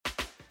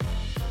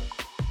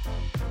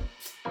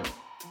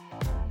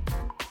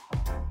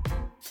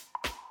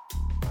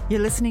You're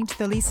listening to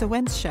The Lisa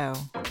Wentz Show.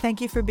 Thank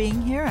you for being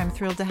here. I'm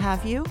thrilled to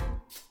have you.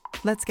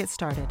 Let's get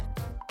started.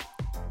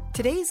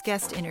 Today's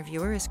guest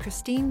interviewer is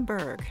Christine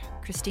Berg.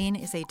 Christine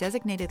is a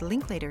designated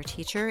Linklater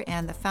teacher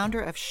and the founder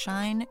of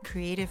Shine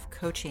Creative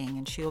Coaching,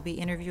 and she will be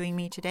interviewing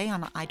me today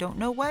on I don't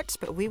know what,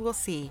 but we will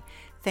see.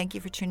 Thank you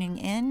for tuning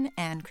in,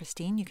 and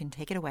Christine, you can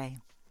take it away.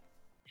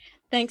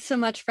 Thanks so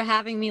much for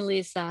having me,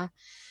 Lisa.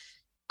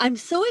 I'm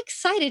so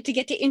excited to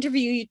get to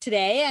interview you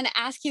today and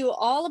ask you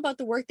all about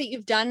the work that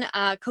you've done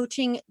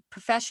coaching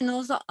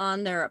professionals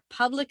on their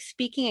public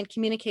speaking and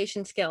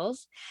communication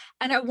skills.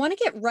 And I want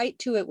to get right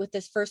to it with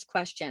this first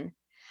question.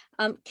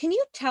 Can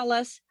you tell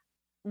us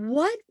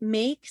what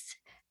makes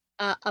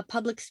a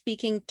public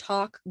speaking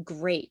talk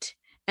great,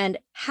 and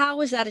how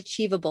is that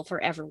achievable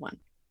for everyone?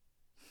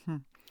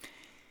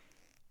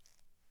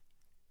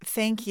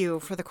 Thank you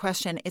for the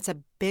question. It's a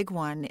big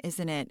one,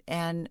 isn't it?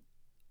 And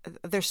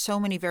there's so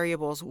many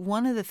variables.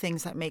 One of the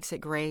things that makes it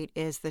great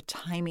is the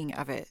timing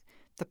of it,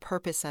 the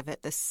purpose of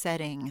it, the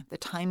setting, the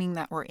timing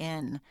that we're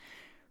in.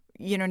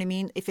 You know what I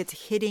mean? If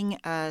it's hitting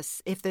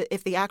us, if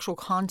the actual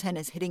content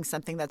is hitting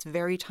something that's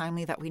very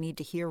timely that we need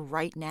to hear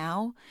right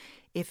now,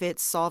 if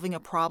it's solving a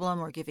problem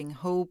or giving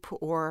hope,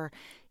 or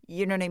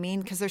you know what I mean?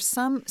 Because there's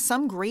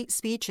some great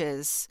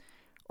speeches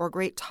or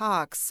great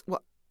talks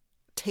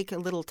take a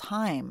little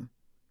time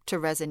to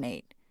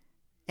resonate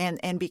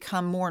and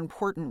become more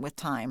important with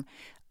time.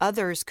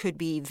 Others could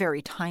be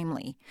very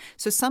timely.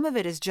 So some of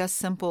it is just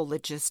simple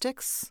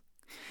logistics.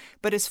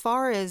 But as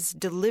far as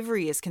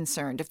delivery is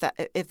concerned,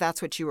 if that's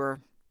what you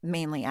were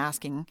mainly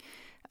asking,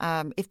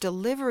 if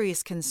delivery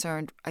is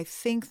concerned, I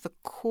think the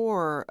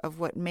core of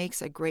what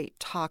makes a great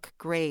talk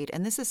great,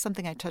 and this is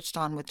something I touched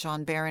on with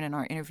John Barron in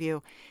our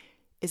interview,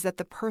 is that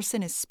the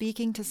person is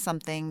speaking to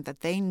something that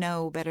they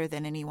know better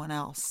than anyone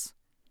else,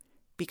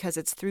 because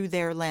it's through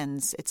their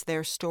lens, it's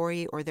their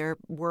story or their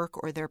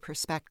work or their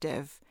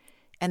perspective,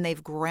 and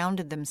they've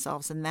grounded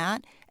themselves in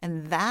that,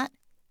 and that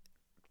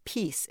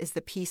piece is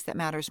the piece that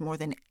matters more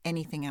than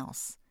anything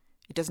else.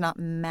 It does not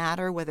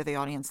matter whether the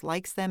audience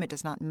likes them. It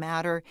does not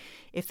matter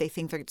if they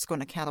think that it's going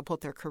to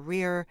catapult their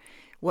career.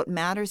 What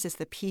matters is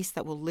the piece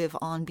that will live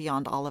on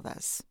beyond all of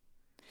us,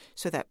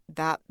 so that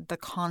the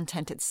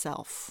content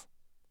itself.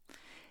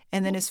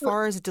 And then as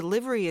far as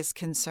delivery is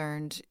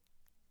concerned,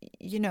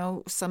 you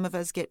know, some of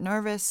us get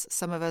nervous,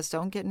 some of us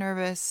don't get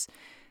nervous.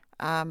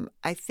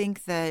 I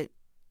think that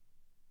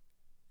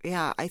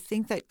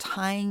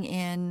tying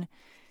in,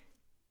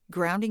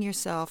 grounding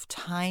yourself,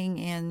 tying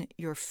in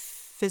your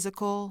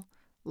physical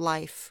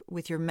life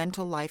with your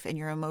mental life and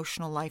your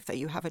emotional life, that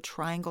you have a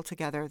triangle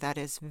together that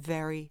is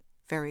very,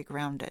 very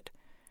grounded,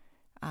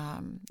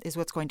 is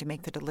what's going to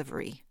make the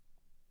delivery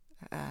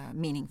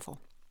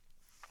meaningful.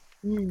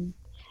 Mm.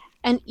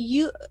 And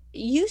you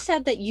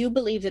said that you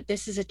believe that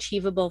this is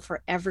achievable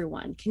for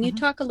everyone. Can you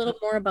talk a little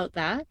more about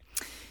that?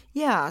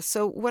 Yeah.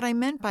 So what I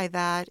meant by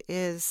that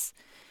is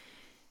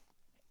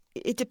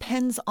it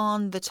depends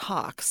on the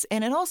talks,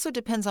 and it also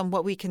depends on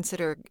what we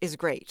consider is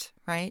great,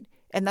 right?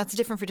 And that's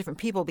different for different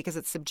people because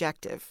it's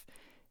subjective.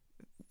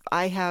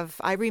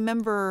 I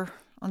remember,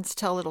 let's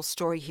tell a little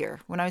story here.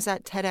 When I was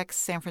at TEDx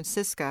San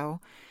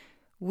Francisco,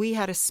 we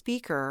had a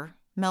speaker,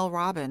 Mel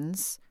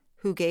Robbins,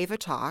 who gave a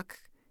talk,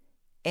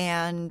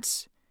 and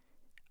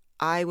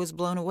I was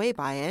blown away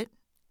by it.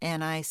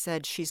 And I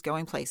said, she's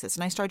going places.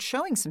 And I started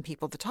showing some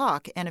people the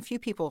talk, and a few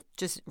people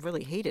just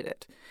really hated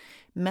it.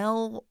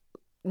 Mel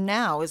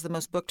now is the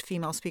most booked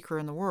female speaker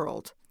in the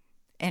world,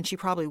 and she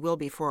probably will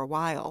be for a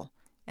while.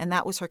 And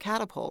that was her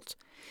catapult.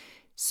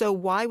 So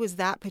why was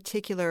that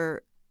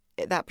particular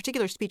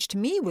speech to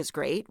me was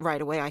great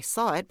right away? I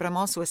saw it, but I'm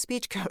also a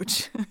speech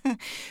coach.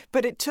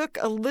 But it took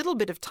a little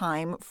bit of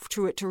time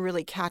for it to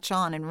really catch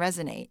on and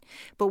resonate.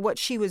 But what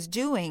she was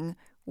doing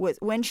was,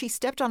 when she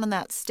stepped on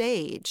that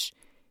stage,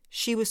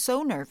 she was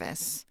so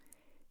nervous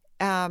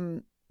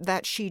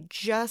that she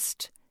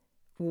just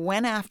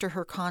went after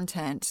her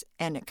content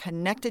and it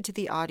connected to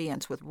the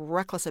audience with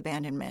reckless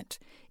abandonment.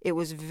 It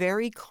was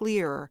very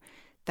clear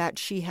that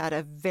she had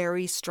a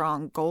very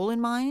strong goal in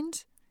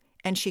mind,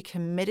 and she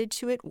committed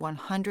to it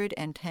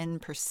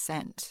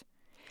 110%.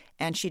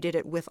 And she did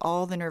it with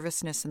all the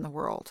nervousness in the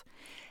world.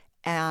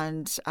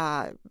 And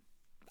I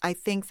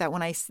think that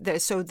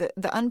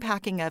the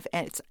unpacking of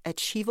it's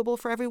achievable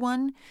for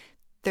everyone,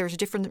 there's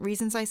different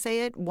reasons I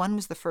say it. One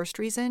was the first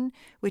reason,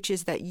 which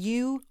is that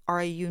you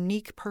are a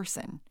unique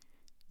person.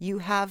 You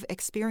have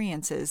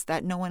experiences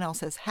that no one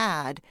else has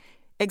had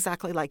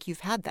exactly like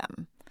you've had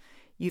them.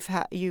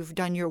 You've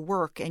done your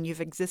work and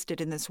you've existed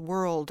in this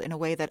world in a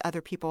way that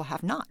other people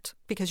have not,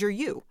 because you're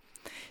you.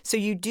 So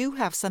you do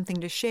have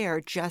something to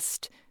share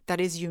just that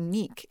is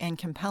unique and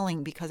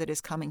compelling because it is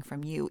coming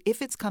from you,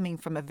 if it's coming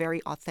from a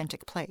very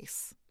authentic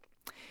place.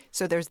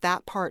 So there's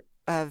that part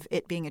of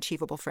it being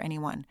achievable for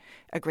anyone.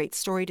 A great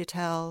story to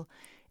tell,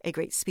 a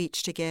great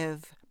speech to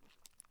give,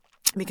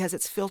 because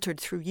it's filtered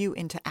through you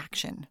into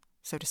action,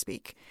 so to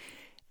speak.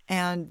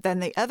 And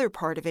then the other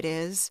part of it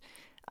is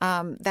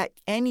that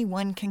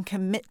anyone can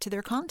commit to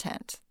their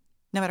content,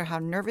 no matter how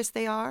nervous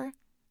they are,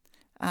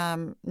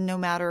 no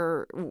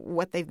matter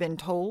what they've been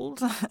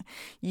told,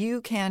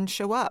 you can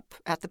show up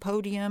at the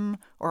podium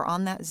or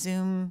on that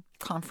Zoom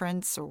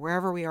conference or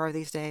wherever we are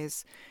these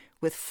days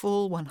with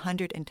full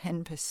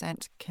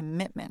 110%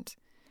 commitment.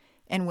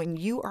 And when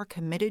you are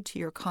committed to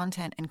your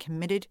content and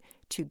committed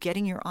to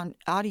getting your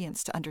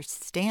audience to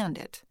understand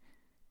it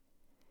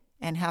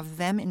and have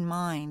them in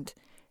mind,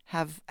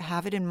 have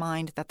it in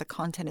mind that the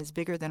content is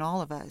bigger than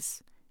all of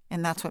us,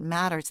 and that's what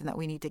matters and that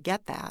we need to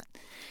get that,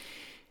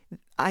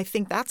 I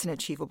think that's an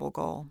achievable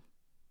goal.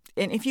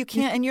 And if you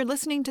can't, and you're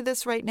listening to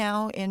this right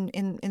now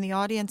in the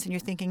audience and you're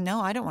thinking,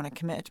 no, I don't want to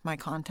commit to my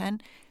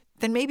content,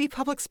 then maybe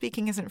public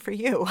speaking isn't for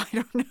you. I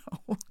don't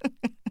know.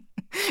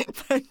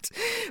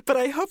 But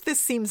I hope this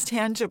seems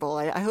tangible.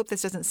 I hope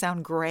this doesn't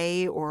sound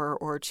gray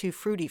or too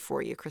fruity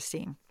for you,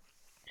 Christine.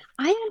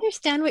 I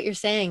understand what you're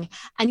saying.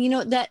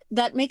 And,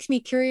 that makes me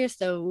curious,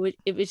 though,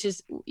 which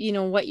is,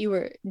 what you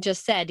were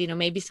just said,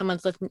 maybe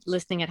someone's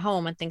listening at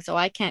home and thinks, oh,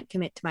 I can't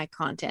commit to my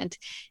content.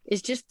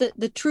 It's just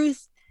the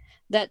truth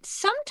that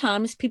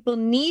sometimes people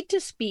need to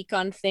speak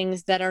on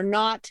things that are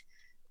not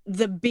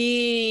the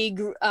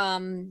big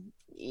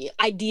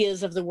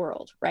ideas of the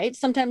world, right?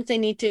 Sometimes they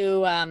need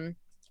to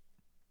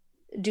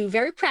do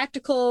very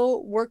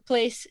practical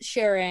workplace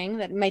sharing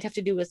that might have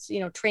to do with,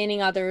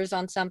 training others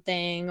on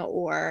something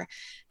or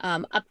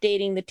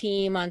updating the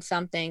team on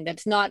something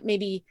that's not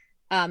maybe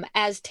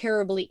as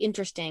terribly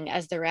interesting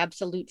as their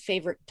absolute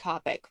favorite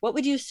topic. What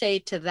would you say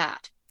to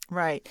that?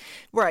 Right.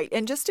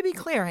 And just to be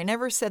clear, I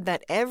never said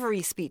that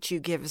every speech you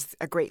give is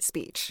a great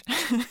speech.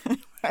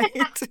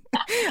 Right?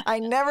 I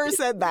never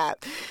said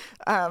that.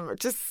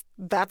 Just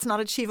that's not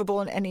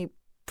achievable in any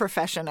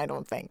profession, I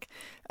don't think.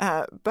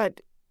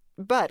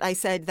 But I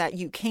said that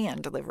you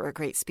can deliver a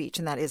great speech,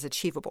 and that is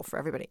achievable for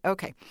everybody.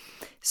 Okay.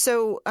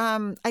 So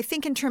I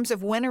think in terms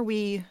of when are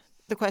we,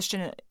 the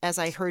question, as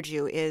I heard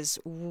you, is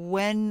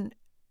when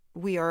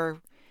we are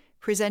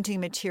presenting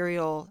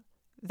material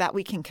that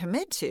we can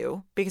commit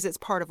to because it's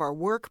part of our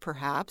work,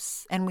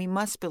 perhaps, and we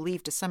must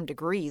believe to some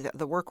degree that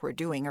the work we're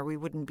doing or we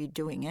wouldn't be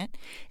doing it.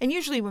 And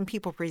usually when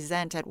people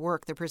present at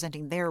work, they're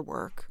presenting their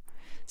work.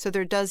 So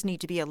there does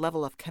need to be a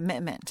level of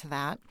commitment to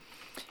that.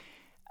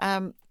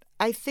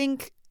 I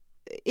think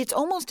it's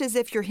almost as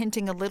if you're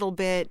hinting a little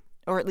bit,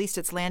 or at least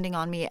it's landing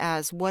on me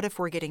as, what if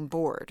we're getting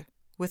bored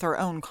with our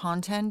own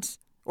content,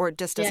 or it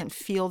just doesn't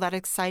feel that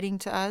exciting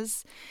to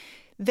us?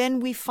 Then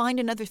we find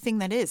another thing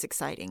that is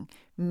exciting.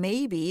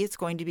 Maybe it's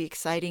going to be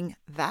exciting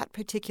that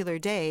particular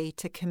day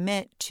to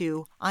commit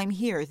to, I'm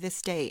here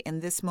this day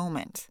in this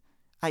moment.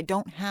 I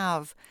don't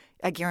have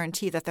a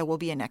guarantee that there will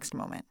be a next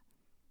moment.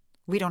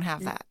 We don't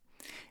have that.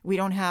 We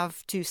don't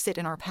have to sit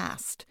in our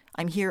past.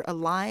 I'm here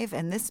alive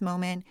in this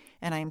moment,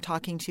 and I am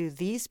talking to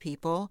these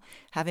people,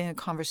 having a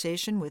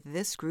conversation with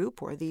this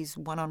group or these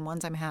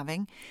one-on-ones I'm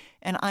having,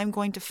 and I'm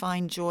going to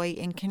find joy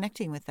in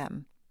connecting with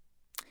them.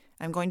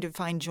 I'm going to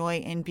find joy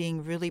in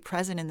being really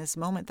present in this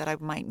moment that I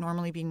might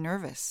normally be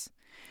nervous.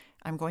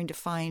 I'm going to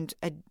find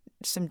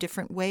some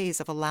different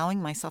ways of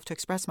allowing myself to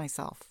express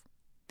myself.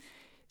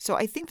 So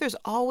I think there's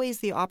always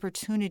the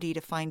opportunity to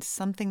find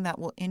something that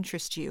will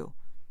interest you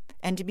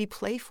and to be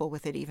playful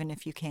with it even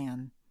if you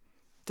can.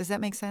 Does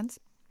that make sense?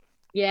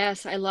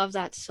 Yes, I love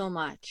that so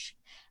much.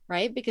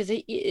 Right? Because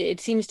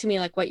it seems to me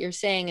like what you're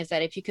saying is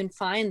that if you can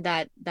find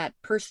that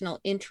personal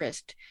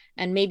interest,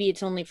 and maybe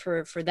it's only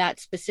for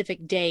that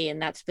specific day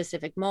and that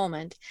specific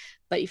moment,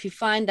 but if you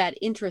find that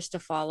interest to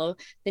follow,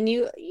 then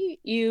you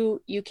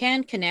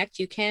can connect,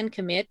 you can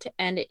commit,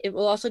 and it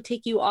will also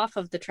take you off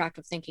of the track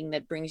of thinking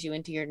that brings you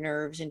into your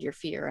nerves and your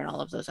fear and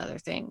all of those other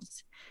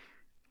things.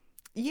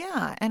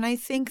 Yeah, and I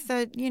think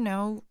that,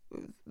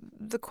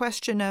 the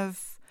question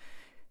of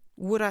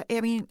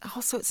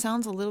also it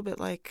sounds a little bit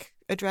like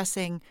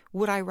addressing,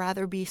 would I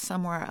rather be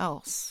somewhere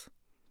else?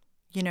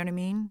 You know what I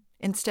mean?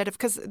 Instead of,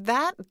 because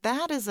that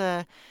is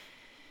I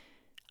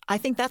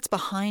think that's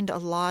behind a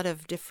lot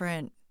of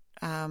different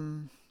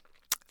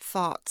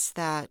thoughts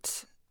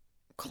that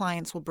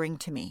clients will bring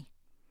to me.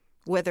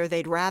 Whether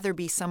they'd rather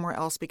be somewhere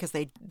else because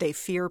they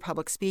fear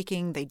public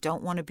speaking, they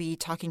don't want to be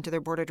talking to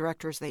their board of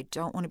directors, they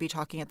don't want to be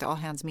talking at the all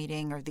hands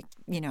meeting or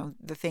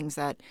the things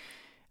that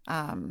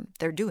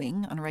they're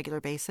doing on a regular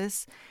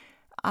basis.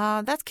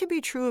 That could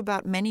be true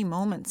about many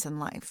moments in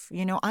life.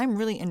 I'm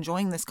really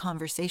enjoying this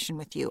conversation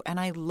with you, and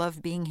I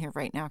love being here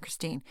right now,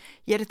 Christine.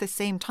 Yet at the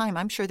same time,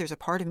 I'm sure there's a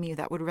part of me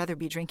that would rather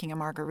be drinking a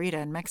margarita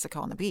in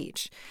Mexico on the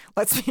beach.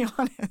 Let's be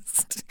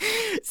honest.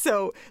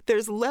 So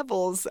there's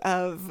levels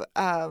of,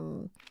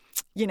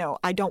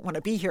 I don't want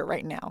to be here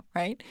right now,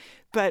 right?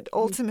 But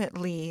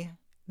ultimately,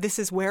 this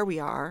is where we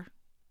are,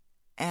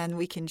 and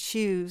we can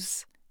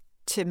choose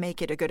to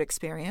make it a good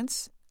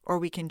experience, or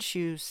we can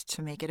choose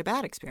to make it a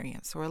bad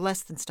experience or a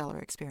less than stellar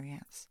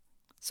experience.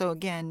 So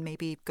again,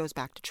 maybe it goes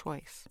back to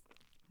choice.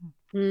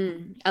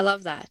 I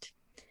love that.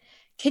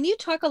 Can you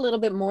talk a little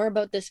bit more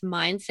about this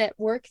mindset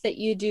work that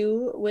you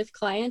do with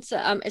clients,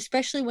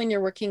 especially when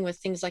you're working with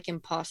things like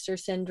imposter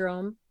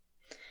syndrome?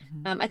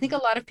 I think a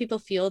lot of people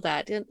feel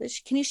that.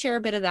 Can you share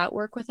a bit of that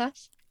work with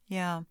us?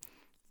 Yeah.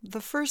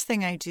 The first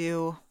thing I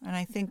do, and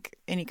I think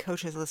any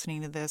coaches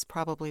listening to this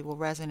probably will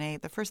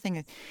resonate, the first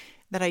thing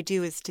that I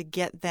do is to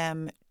get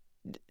them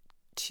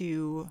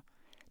to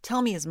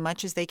tell me as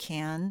much as they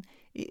can.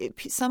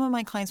 Some of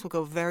my clients will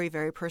go very,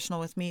 very personal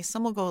with me.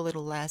 Some will go a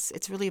little less.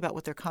 It's really about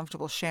what they're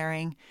comfortable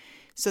sharing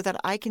so that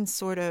I can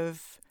sort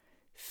of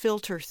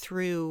filter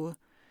through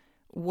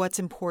what's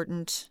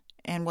important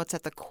and what's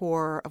at the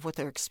core of what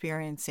they're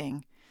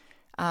experiencing.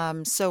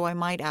 So I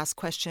might ask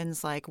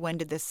questions like, when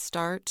did this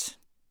start?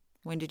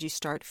 When did you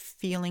start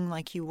feeling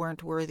like you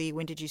weren't worthy?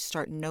 When did you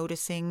start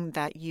noticing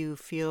that you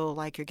feel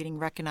like you're getting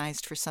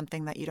recognized for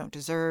something that you don't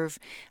deserve?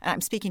 And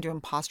I'm speaking to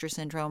imposter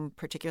syndrome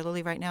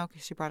particularly right now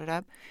because you brought it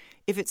up.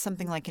 If it's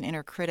something like an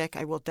inner critic,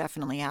 I will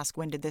definitely ask,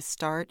 when did this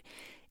start?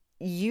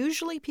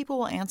 Usually people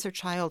will answer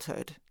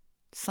childhood.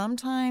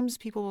 Sometimes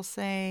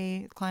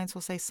clients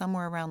will say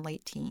somewhere around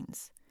late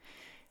teens.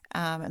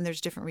 And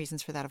there's different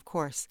reasons for that, of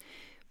course.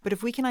 But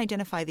if we can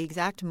identify the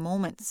exact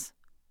moments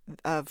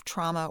of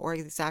trauma or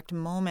exact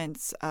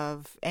moments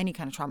of any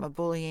kind of trauma,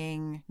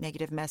 bullying,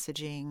 negative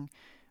messaging,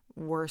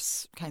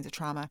 worse kinds of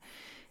trauma,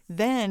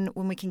 then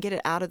when we can get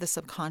it out of the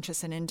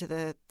subconscious and into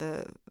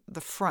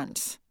the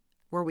front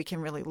where we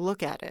can really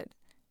look at it,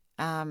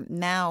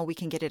 now we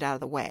can get it out of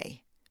the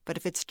way. But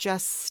if it's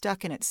just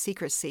stuck in its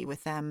secrecy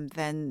with them,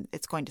 then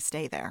it's going to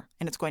stay there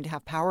and it's going to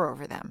have power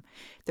over them.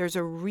 There's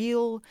a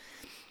real,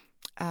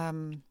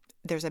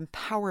 there's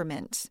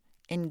empowerment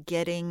in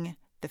getting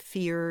the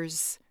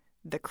fears,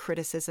 the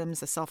criticisms,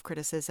 the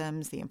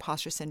self-criticisms, the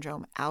imposter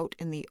syndrome out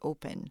in the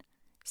open,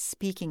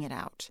 speaking it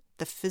out.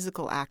 The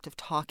physical act of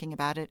talking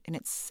about it in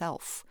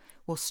itself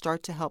will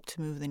start to help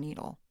to move the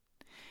needle.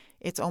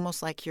 It's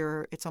almost like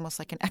an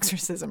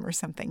exorcism or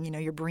something.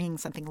 You're bringing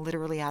something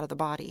literally out of the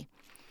body.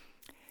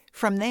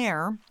 From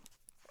there,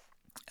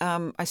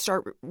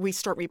 we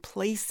start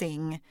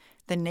replacing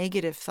the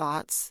negative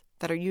thoughts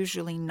that are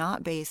usually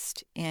not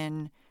based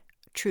in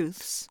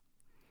truths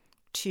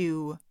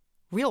to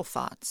real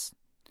thoughts.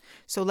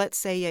 So let's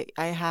say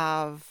I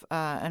have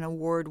an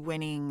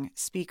award-winning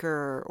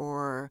speaker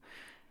or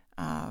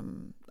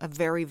a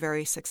very,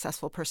 very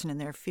successful person in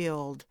their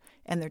field,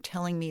 and they're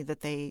telling me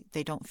that they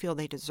don't feel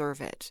they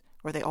deserve it,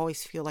 or they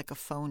always feel like a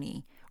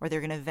phony, or they're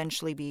going to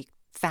eventually be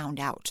found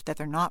out that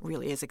they're not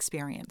really as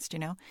experienced,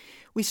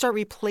 We start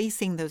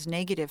replacing those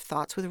negative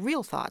thoughts with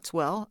real thoughts.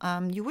 Well,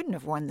 you wouldn't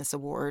have won this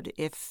award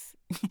if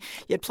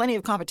you had plenty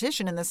of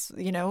competition in this,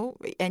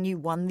 and you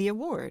won the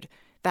award.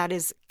 That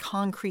is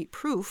concrete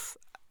proof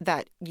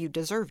that you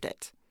deserved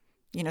it,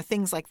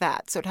 things like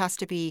that. So it has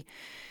to be,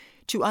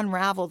 to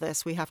unravel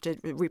this, we have to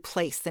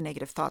replace the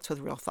negative thoughts with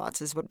real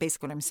thoughts is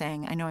basically what I'm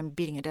saying. I know I'm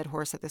beating a dead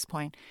horse at this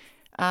point.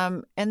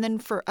 And then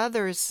for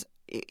others,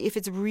 if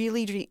it's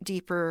really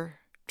deeper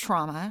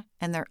trauma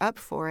and they're up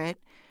for it,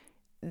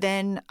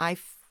 then I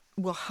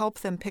will help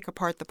them pick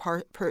apart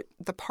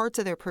the parts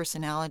of their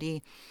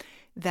personality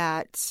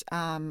that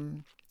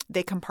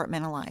they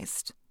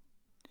compartmentalized.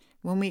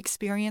 When we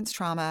experience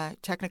trauma,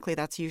 technically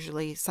that's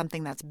usually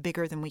something that's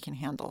bigger than we can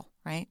handle,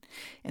 right?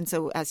 And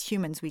so as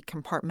humans, we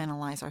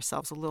compartmentalize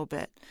ourselves a little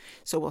bit.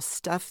 So we'll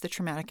stuff the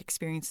traumatic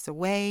experiences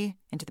away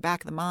into the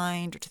back of the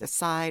mind or to the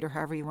side or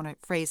however you want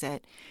to phrase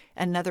it.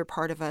 Another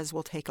part of us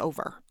will take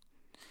over.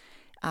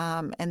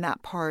 And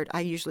that part I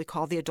usually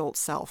call the adult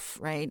self,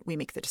 right? We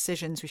make the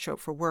decisions, we show up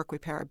for work, we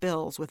pay our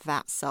bills with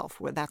that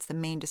self, where that's the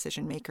main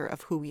decision maker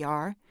of who we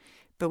are.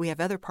 But we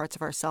have other parts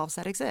of ourselves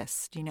that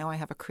exist. I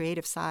have a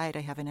creative side,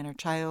 I have an inner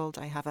child,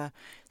 I have a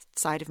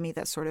side of me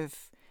that sort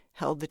of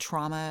held the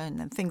trauma and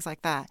then things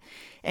like that.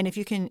 And if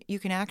you can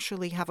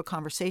actually have a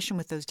conversation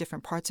with those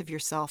different parts of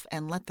yourself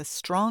and let the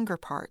stronger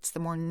parts,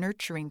 the more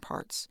nurturing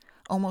parts,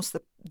 almost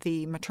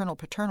the maternal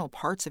paternal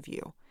parts of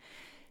you,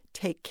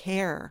 take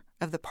care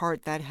of the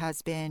part that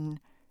has been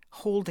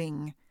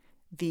holding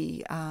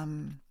the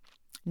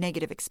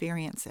negative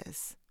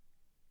experiences,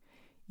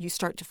 you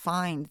start to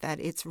find that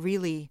it's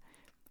really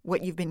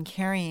what you've been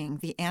carrying.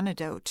 The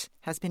antidote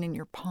has been in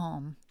your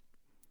palm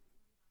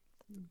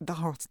the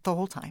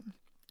whole time.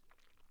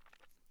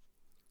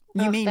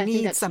 You may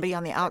need somebody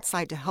on the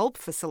outside to help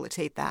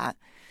facilitate that,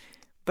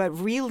 but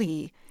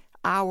really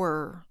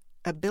our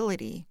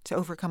ability to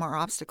overcome our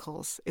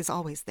obstacles is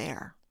always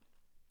there.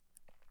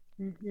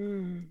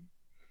 Mm-hmm.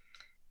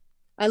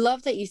 I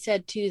love that you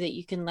said too that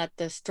you can let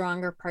the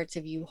stronger parts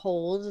of you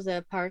hold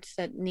the parts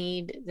that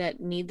need that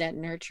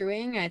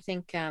nurturing. I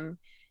think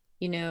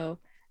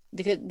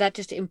because that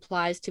just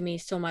implies to me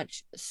so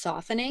much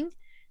softening,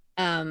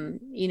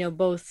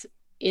 both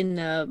in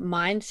the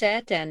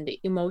mindset and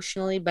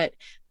emotionally, but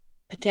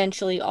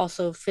potentially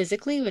also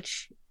physically,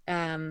 which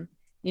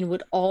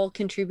would all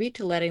contribute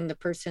to letting the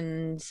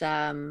person's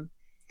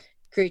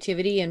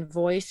creativity and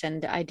voice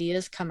and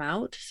ideas come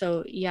out.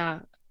 So yeah,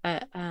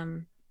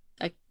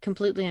 I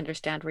completely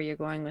understand where you're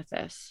going with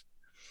this.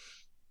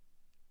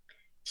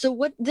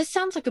 So this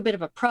sounds like a bit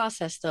of a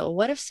process though.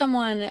 What if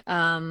someone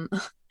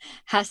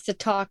has to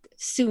talk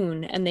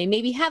soon and they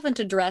maybe haven't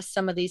addressed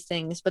some of these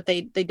things, but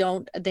they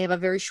have a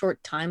very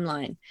short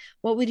timeline?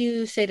 What would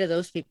you say to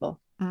those people?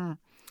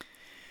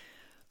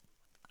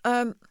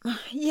 Um,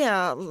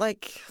 yeah,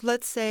 like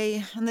let's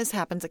say, and this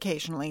happens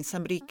occasionally,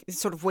 somebody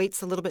sort of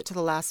waits a little bit to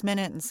the last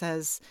minute and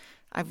says,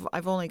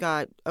 I've only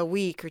got a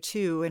week or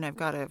two and I've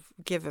got to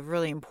give a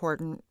really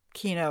important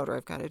keynote or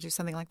I've got to do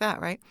something like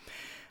that, right?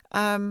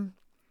 Um,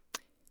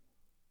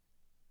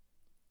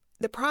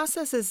 the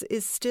process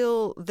is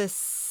still the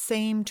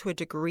same to a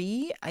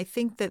degree. I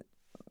think that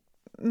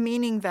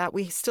meaning that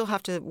we still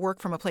have to work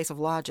from a place of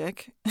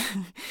logic.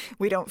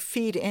 We don't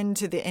feed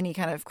into any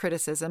kind of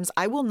criticisms.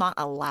 I will not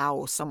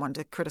allow someone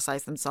to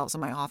criticize themselves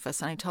in my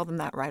office, and I tell them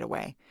that right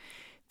away.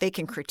 They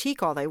can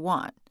critique all they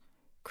want.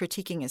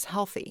 Critiquing is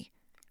healthy,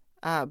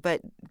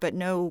 but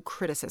no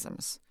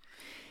criticisms.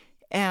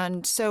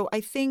 And so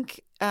I think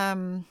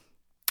the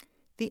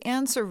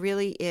answer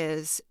really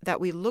is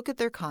that we look at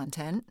their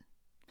content.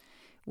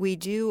 We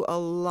do a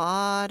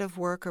lot of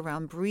work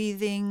around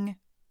breathing,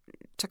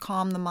 to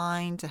calm the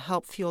mind, to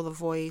help fuel the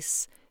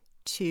voice,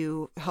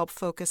 to help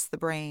focus the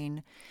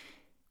brain.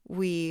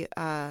 We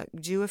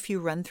do a few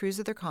run-throughs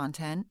of their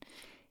content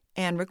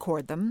and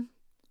record them.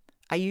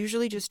 I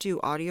usually just do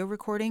audio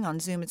recording. On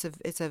Zoom,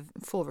 it's a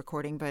full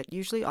recording, but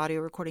usually audio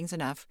recording's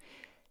enough.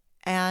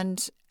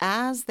 And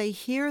as they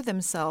hear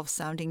themselves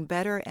sounding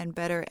better and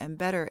better and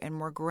better and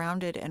more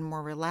grounded and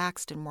more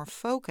relaxed and more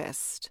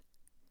focused,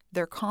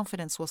 their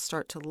confidence will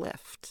start to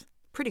lift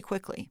pretty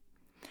quickly.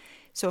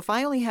 So if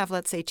I only have,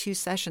 let's say, 2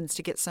 sessions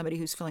to get somebody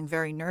who's feeling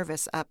very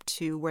nervous up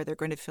to where they're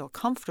going to feel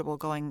comfortable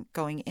going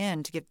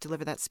in to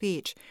deliver that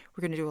speech,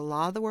 we're going to do a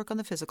lot of the work on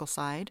the physical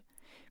side,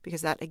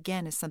 because that,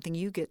 again, is something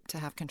you get to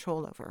have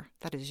control over.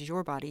 That is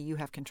your body. You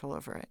have control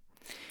over it.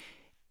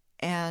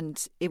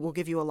 And it will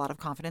give you a lot of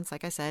confidence,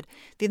 like I said.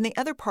 Then the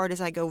other part is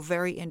I go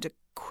very into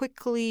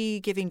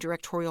quickly giving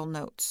directorial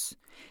notes.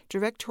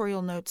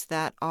 Directorial notes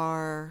that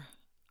are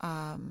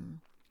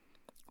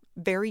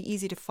very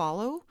easy to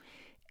follow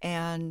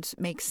and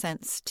make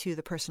sense to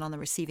the person on the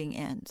receiving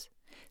end.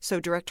 So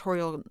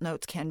directorial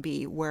notes can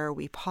be, where are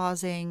we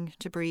pausing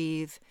to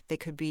breathe? They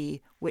could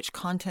be, which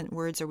content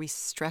words are we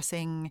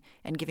stressing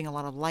and giving a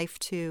lot of life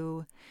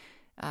to?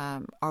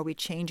 Are we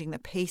changing the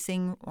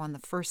pacing on the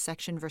first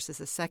section versus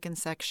the second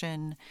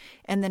section?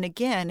 And then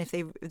again, if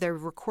they're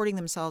recording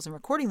themselves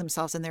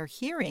and they're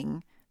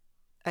hearing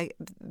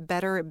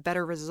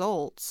better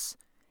results,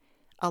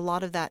 a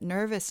lot of that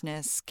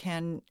nervousness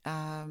can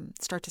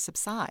start to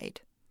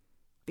subside,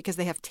 because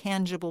they have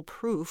tangible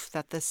proof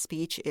that the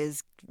speech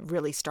is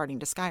really starting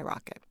to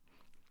skyrocket.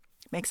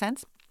 Make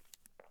sense?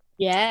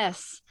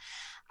 Yes.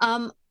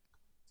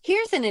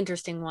 Here's an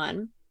interesting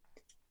one.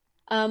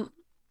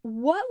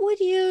 What would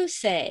you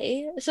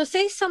say? So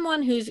say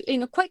someone who's,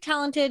 quite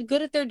talented,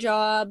 good at their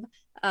job,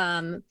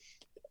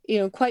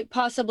 quite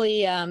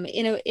possibly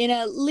in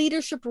a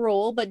leadership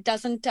role, but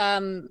doesn't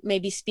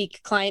maybe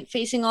speak client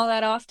facing all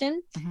that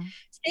often. Mm-hmm.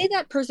 Say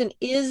that person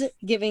is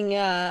giving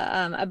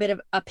a bit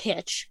of a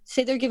pitch.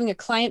 Say they're giving a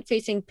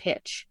client-facing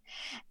pitch,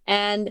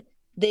 and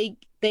they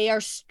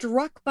are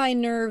struck by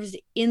nerves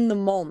in the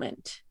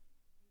moment.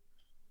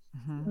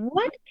 Mm-hmm.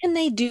 What can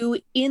they do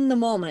in the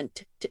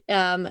moment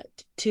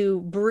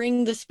to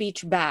bring the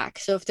speech back?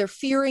 So if they're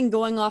fearing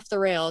going off the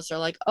rails, they're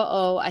like,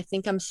 "Uh-oh, I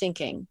think I'm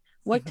sinking."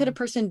 What could a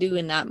person do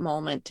in that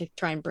moment to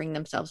try and bring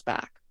themselves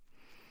back?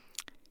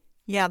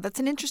 Yeah, that's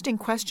an interesting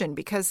question,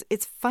 because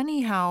it's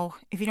funny how,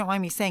 if you don't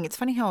mind me saying, it's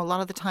funny how a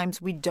lot of the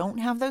times we don't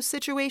have those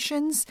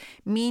situations,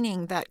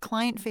 meaning that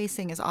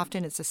client-facing is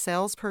often it's a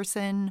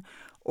salesperson,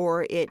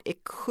 or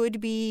it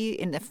could be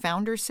in the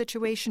founder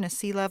situation, a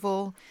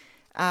C-level,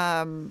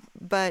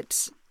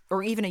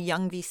 or even a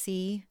young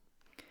VC.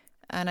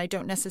 And I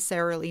don't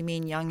necessarily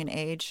mean young in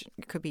age.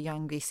 It could be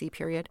young VC,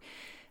 period.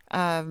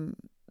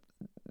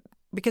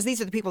 Because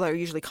these are the people that are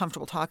usually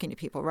comfortable talking to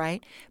people,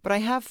 right? But I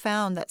have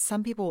found that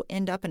some people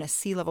end up in a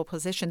C-level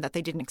position that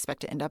they didn't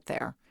expect to end up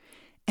there.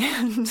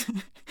 And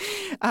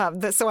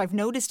so I've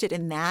noticed it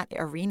in that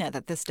arena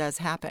that this does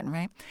happen,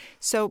 right?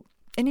 So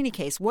in any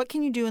case, what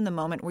can you do in the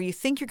moment where you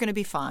think you're going to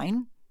be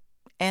fine,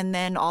 and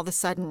then all of a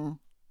sudden,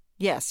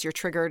 yes, you're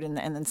triggered, and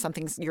then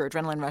your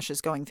adrenaline rush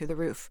is going through the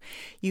roof?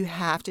 You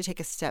have to take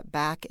a step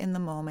back in the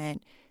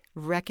moment,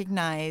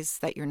 recognize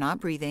that you're not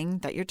breathing,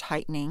 that you're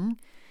tightening.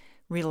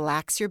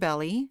 Relax your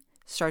belly,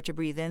 start to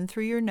breathe in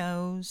through your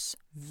nose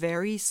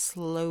very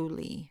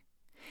slowly,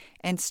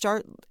 and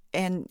start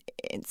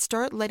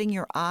letting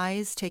your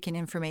eyes take in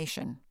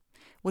information.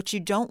 What you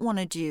don't want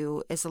to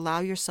do is allow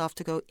yourself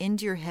to go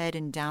into your head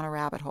and down a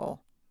rabbit hole.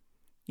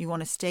 You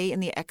want to stay in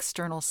the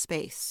external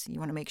space. You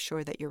want to make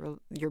sure that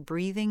your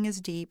breathing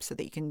is deep so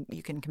that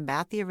you can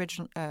combat the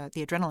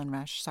adrenaline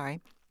rush,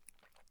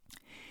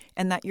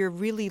 and that you're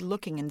really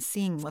looking and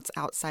seeing what's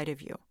outside of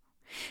you.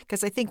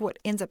 Because I think what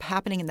ends up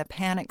happening in the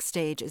panic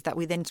stage is that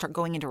we then start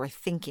going into our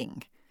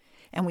thinking,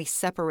 and we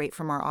separate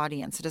from our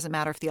audience. It doesn't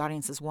matter if the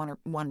audience is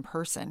one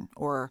person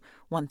or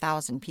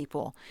 1,000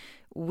 people.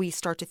 We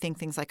start to think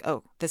things like,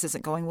 oh, this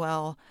isn't going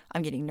well.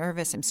 I'm getting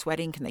nervous. I'm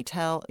sweating. Can they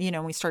tell?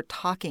 And we start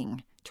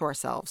talking to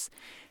ourselves.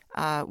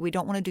 We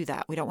don't want to do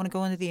that. We don't want to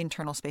go into the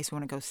internal space. We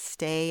want to go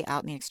stay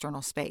out in the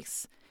external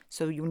space.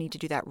 So you need to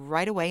do that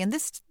right away. And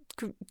this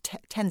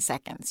 10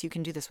 seconds. You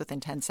can do this within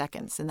 10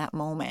 seconds in that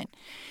moment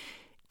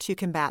to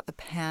combat the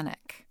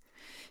panic.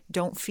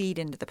 Don't feed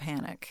into the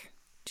panic.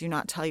 Do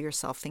not tell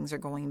yourself things are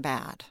going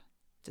bad,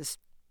 just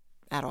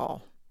at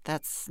all.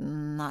 That's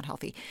not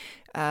healthy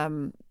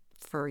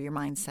for your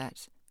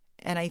mindset.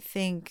 And I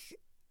think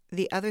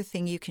the other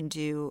thing you can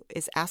do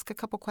is ask a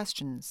couple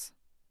questions.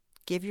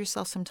 Give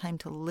yourself some time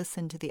to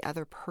listen to the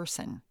other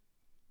person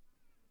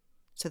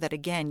so that,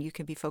 again, you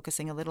can be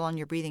focusing a little on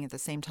your breathing at the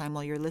same time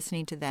while you're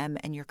listening to them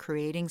and you're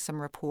creating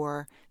some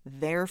rapport.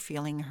 They're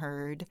feeling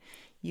heard.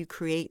 You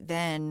create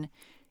then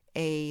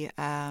a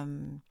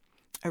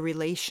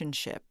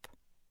relationship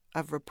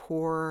of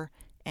rapport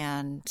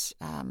and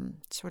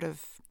sort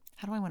of,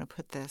 how do I want to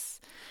put this?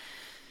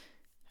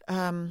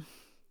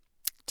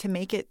 To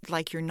make it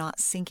like you're not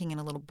sinking in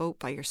a little boat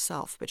by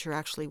yourself, but you're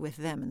actually with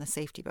them in the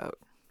safety boat.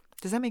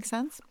 Does that make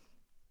sense?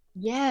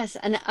 Yes.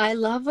 And I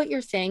love what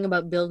you're saying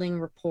about building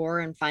rapport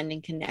and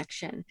finding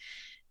connection.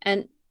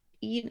 And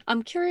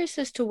I'm curious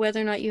as to whether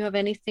or not you have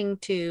anything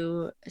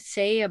to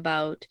say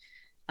about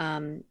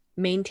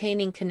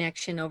maintaining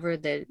connection over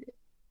the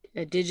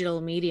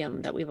digital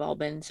medium that we've all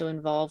been so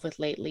involved with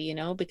lately,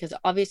 because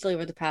obviously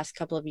over the past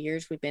couple of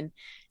years, we've been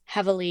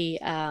heavily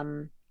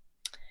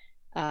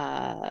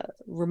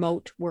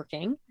remote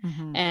working,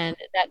 and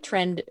that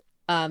trend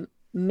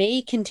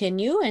may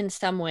continue in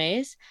some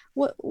ways.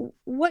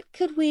 What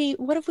have we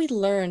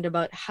learned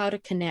about how to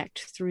connect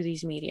through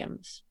these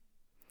mediums?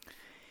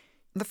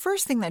 The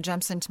first thing that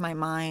jumps into my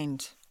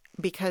mind,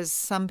 because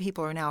some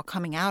people are now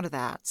coming out of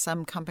that,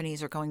 some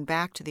companies are going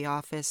back to the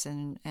office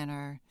and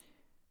are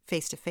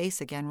face-to-face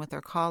again with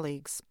their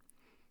colleagues.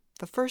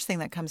 The first thing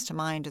that comes to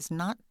mind is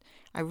not,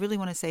 I really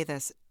want to say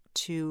this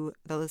to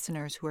the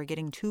listeners who are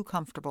getting too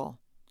comfortable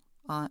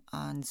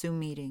on Zoom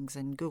meetings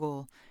and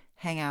Google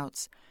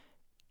Hangouts.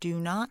 Do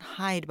not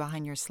hide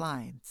behind your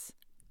slides.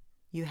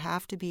 You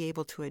have to be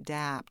able to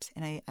adapt.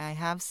 And I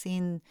have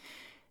seen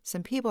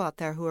some people out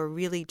there who are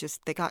really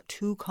just, they got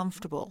too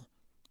comfortable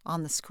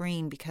on the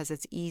screen because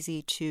it's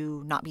easy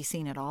to not be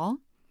seen at all.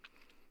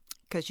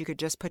 Because you could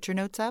just put your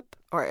notes up,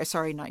 or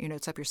sorry, not your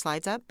notes up, your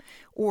slides up,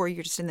 or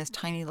you're just in this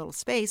tiny little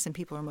space and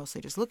people are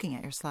mostly just looking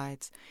at your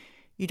slides.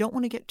 You don't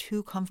want to get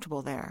too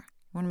comfortable there.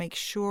 You want to make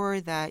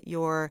sure that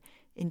your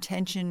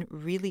intention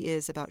really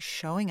is about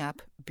showing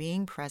up,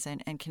 being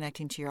present, and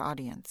connecting to your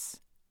audience,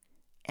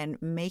 and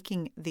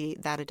making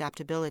that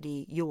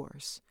adaptability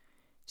yours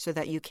so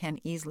that you can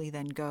easily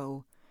then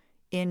go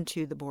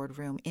into the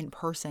boardroom in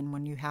person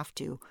when you have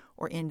to,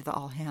 or into the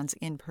all hands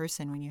in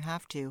person when you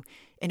have to,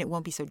 and it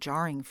won't be so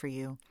jarring for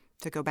you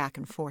to go back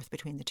and forth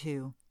between the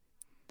two.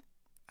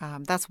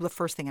 That's the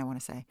first thing I want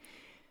to say.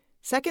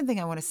 Second thing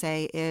I want to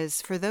say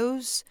is for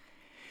those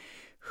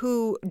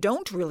who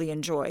don't really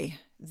enjoy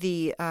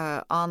the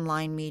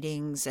online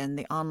meetings and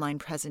the online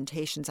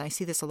presentations, I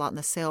see this a lot in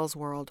the sales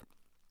world.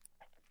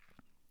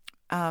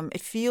 It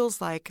feels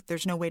like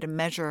there's no way to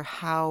measure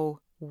how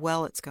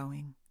well it's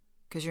going,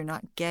 because you're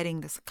not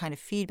getting this kind of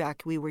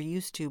feedback we were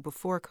used to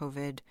before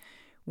COVID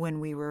when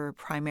we were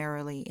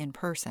primarily in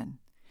person.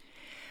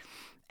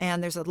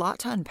 And there's a lot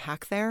to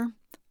unpack there,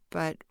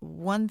 but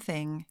one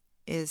thing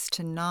is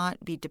to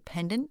not be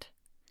dependent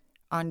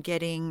on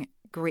getting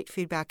great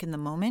feedback in the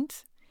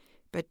moment,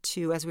 but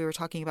to, as we were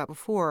talking about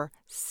before,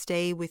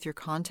 stay with your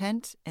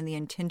content and the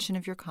intention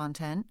of your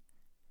content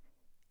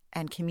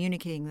and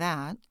communicating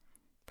that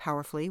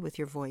powerfully with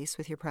your voice,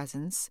 with your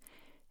presence,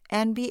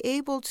 and be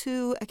able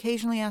to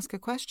occasionally ask a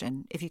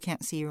question if you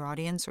can't see your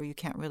audience or you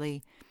can't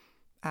really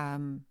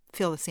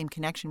feel the same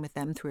connection with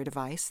them through a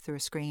device, through a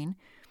screen.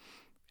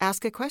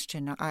 Ask a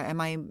question.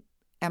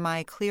 Am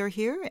I clear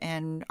here,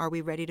 and are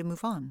we ready to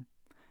move on?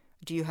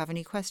 Do you have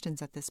any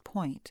questions at this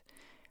point?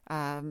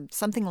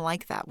 Something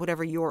like that,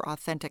 whatever your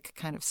authentic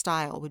kind of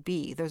style would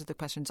be. Those are the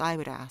questions I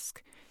would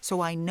ask,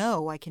 so I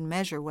know I can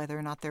measure whether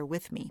or not they're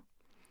with me.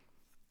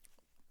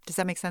 Does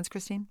that make sense,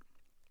 Christine?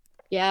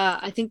 Yeah,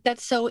 I think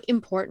that's so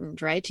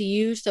important, right? To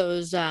use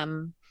those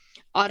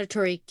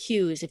auditory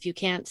cues. If you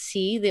can't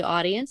see the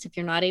audience, if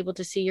you're not able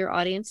to see your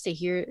audience,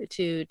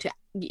 to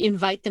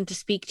invite them to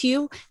speak to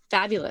you,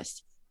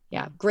 fabulous.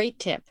 Yeah, great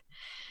tip.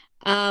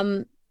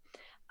 I'm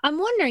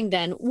wondering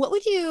then, what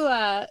would you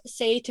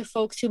say to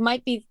folks who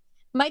might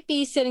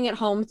be sitting at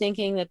home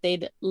thinking that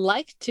they'd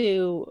like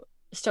to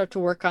start to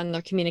work on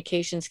their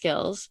communication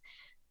skills,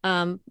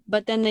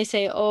 but then they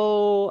say,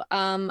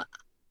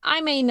 I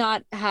may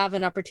not have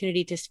an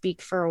opportunity to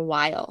speak for a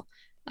while.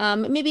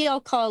 Maybe I'll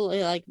call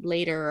like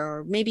later,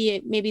 or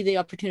maybe the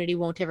opportunity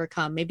won't ever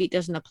come. Maybe it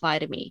doesn't apply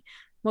to me.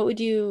 What would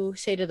you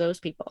say to those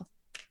people?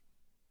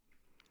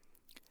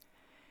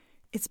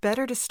 It's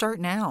better to start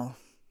now.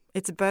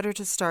 It's better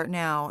to start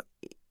now.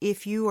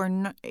 If you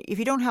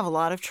don't have a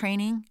lot of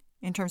training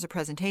in terms of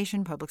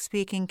presentation, public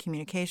speaking,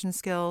 communication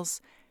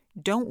skills,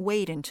 don't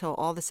wait until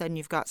all of a sudden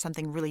you've got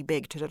something really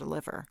big to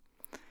deliver.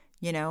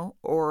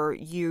 Or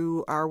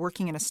you are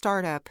working in a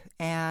startup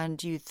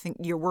and you think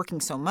you're working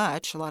so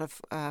much. A lot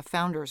of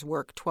founders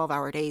work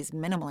 12-hour days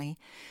minimally.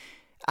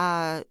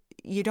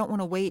 You don't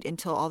want to wait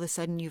until all of a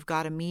sudden you've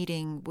got a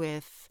meeting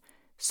with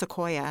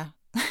Sequoia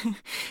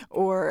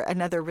or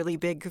another really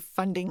big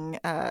funding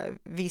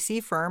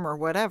VC firm or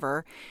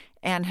whatever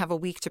and have a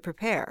week to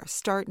prepare.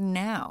 Start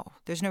now.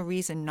 There's no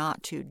reason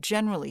not to,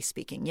 generally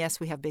speaking. Yes,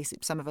 we have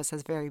some of us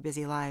has very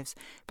busy lives,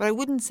 but I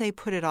wouldn't say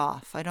put it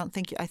off. I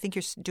think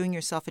you're doing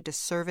yourself a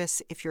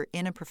disservice if you're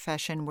in a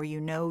profession where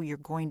you know you're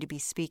going to be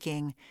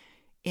speaking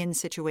in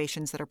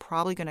situations that are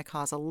probably going to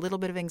cause a little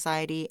bit of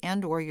anxiety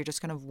and or you're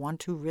just going to want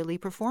to really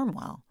perform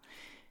well.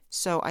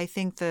 So I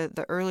think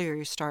the earlier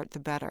you start, the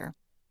better.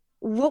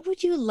 What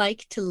would you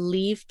like to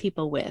leave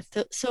people with?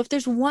 So if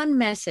there's one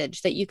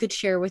message that you could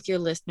share with your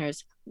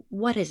listeners,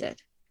 what is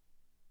it?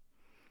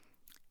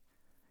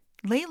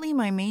 Lately,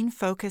 my main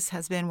focus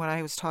has been what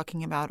I was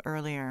talking about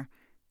earlier,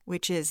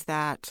 which is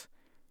that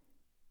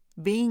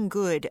being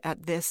good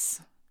at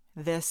this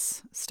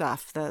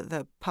stuff,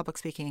 the public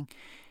speaking,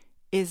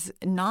 is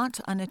not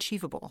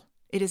unachievable.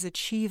 It is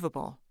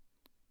achievable.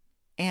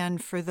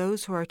 And for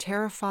those who are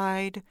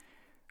terrified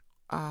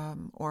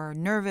or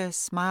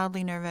nervous,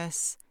 mildly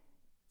nervous,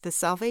 the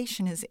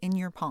salvation is in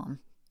your palm.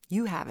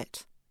 You have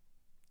it.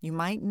 You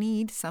might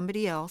need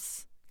somebody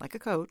else, like a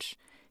coach,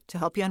 to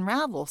help you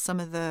unravel some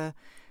of the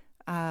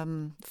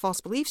false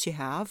beliefs you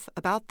have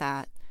about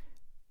that.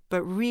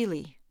 But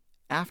really,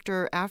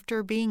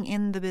 after being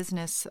in the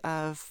business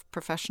of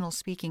professional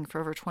speaking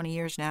for over 20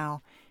 years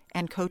now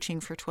and coaching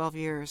for 12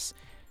 years,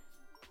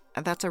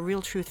 that's a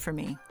real truth for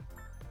me.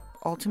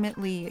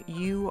 Ultimately,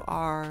 you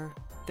are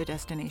the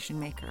destination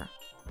maker.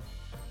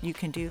 You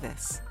can do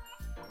this.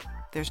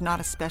 There's not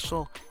a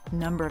special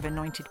number of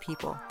anointed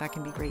people that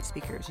can be great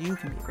speakers. You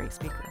can be a great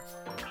speaker.